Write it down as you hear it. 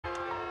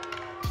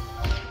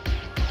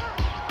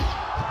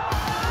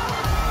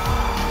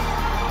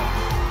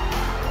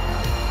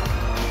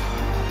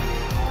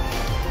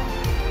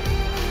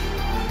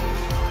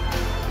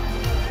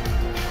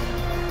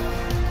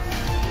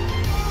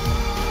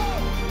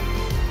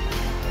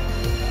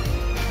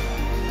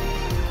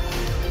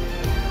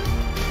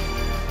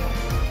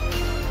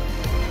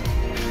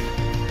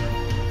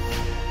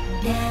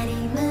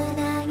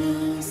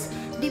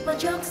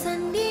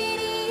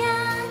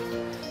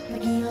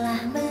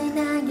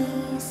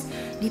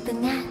di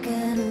tengah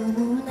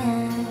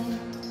kerumunan.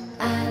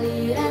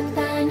 Aliran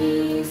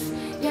tangis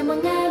yang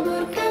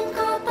mengaburkan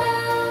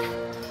kota,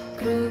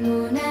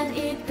 kerumunan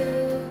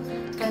itu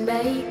kan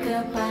baik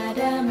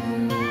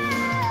kepadamu.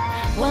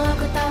 Walau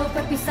ku tahu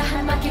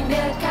perpisahan makin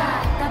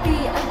dekat,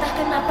 tapi entah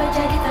kenapa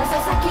jadi terasa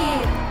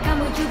sakit.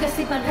 Kamu juga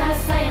simpan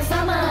rasa yang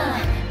sama,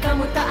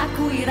 kamu tak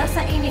akui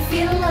rasa ini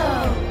feel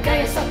low.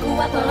 Gaya sok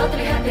kuat walau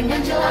terlihat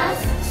dengan jelas,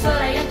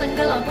 suara yang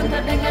tenggelam pun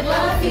terdengar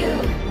love you.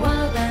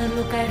 Walau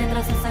terluka dan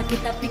terasa sakit,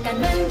 tapi kan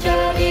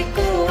menjadi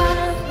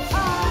kuat.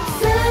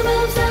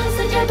 Sebelum sang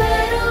senja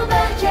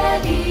berubah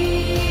jadi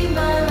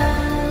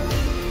malam,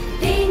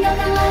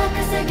 tinggalkanlah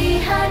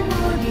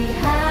kesedihanmu di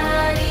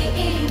hari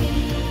ini.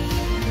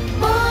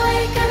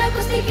 Bolehkan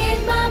aku sedikit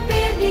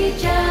mampir di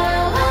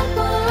jalan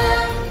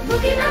pulang,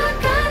 mungkin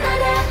akan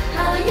ada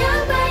hal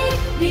yang baik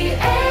di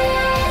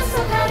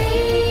esok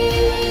hari.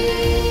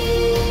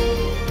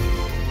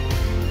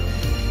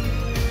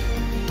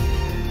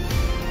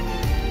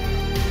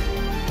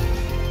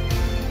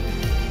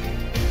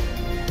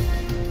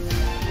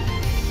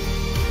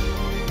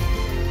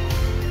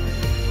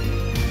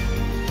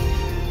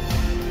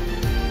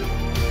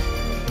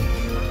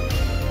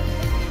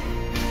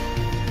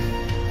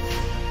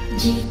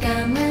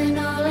 Jika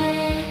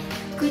menoleh,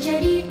 ku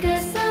jadi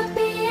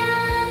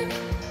kesepian.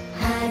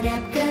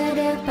 Hadap ke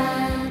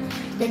depan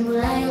dan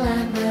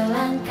mulailah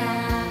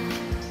melangkah.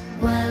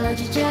 Walau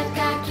jejak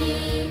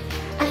kaki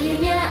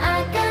akhirnya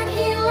akan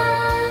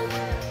hilang,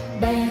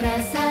 bayang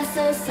rasa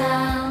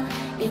sesal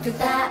itu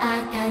tak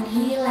akan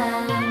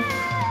hilang.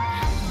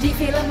 Di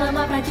film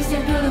lama Prancis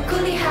yang dulu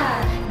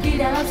kulihat, di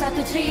dalam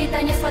satu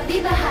ceritanya sempat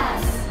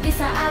dibahas. Di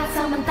saat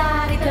sang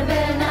mentari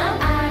terbenam,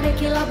 ada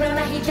kilau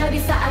berwarna hijau di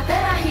saat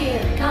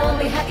terakhir. Kalau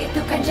lihat itu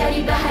kan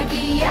jadi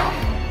bahagia,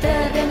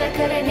 terdengar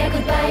kerennya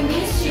goodbye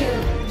miss you.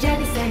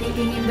 Jadi sedih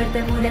ingin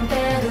bertemu dan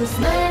terus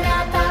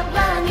menatap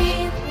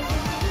langit.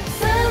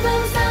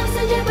 Sebelum sang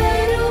senja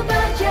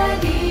berubah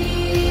jadi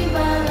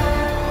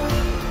malam,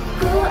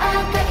 ku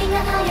akan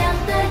ingat hal yang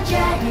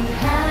terjadi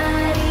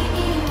hari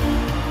ini.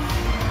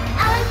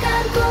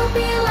 Akan ku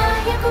pilih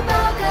yang ku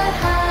bawa ke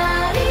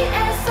hari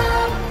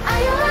esok.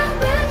 Ayolah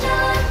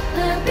berjalan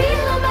lebih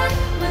lambat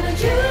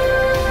menuju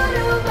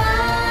rumah.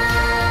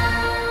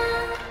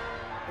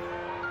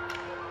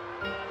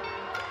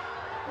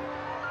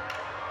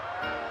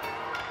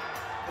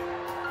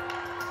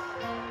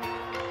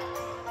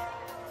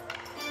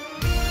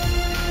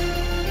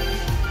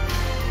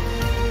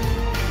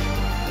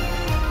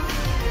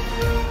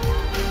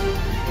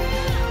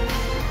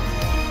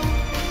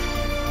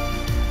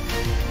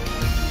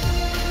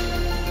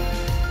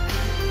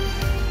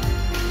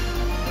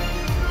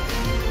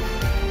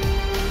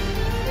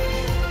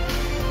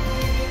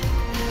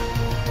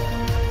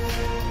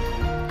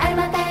 Air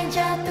mata yang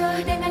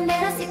jatuh dengan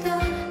deras itu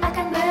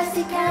akan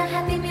bersihkan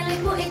hati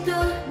milikmu itu.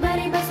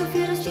 Mari basuh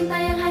virus cinta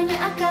yang hanya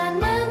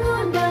akan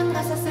mengundang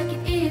rasa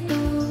sakit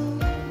itu.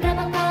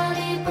 Berapa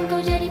kali pun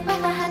kau jadi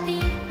patah hati,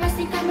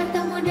 pastikan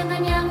bertemu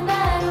dengan yang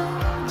baru.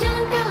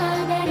 Jangan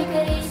kalah dari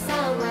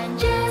kerisauan,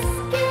 just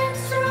get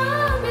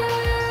stronger.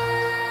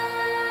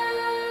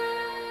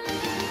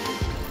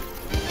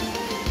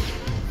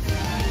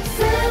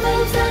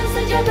 Sebelum sang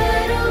senja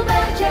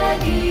berubah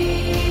jadi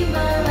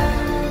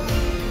malam,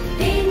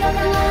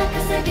 tinggalkanlah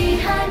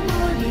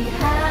kesedihanmu di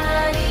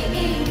hari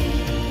ini.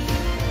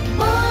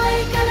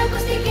 Bolehkan aku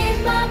sedikit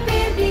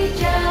mampir di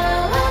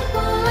jalan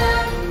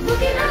pulang,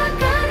 mungkin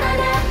akan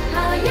ada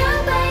hal yang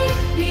baik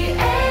di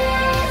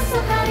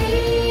esok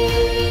hari.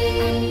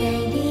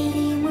 Andai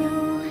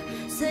dirimu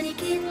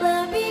sedikit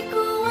lebih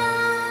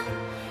kuat,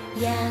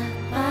 ya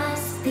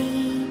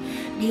pasti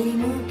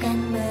dirimu kan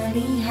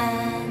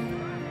melihat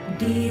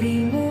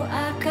dirimu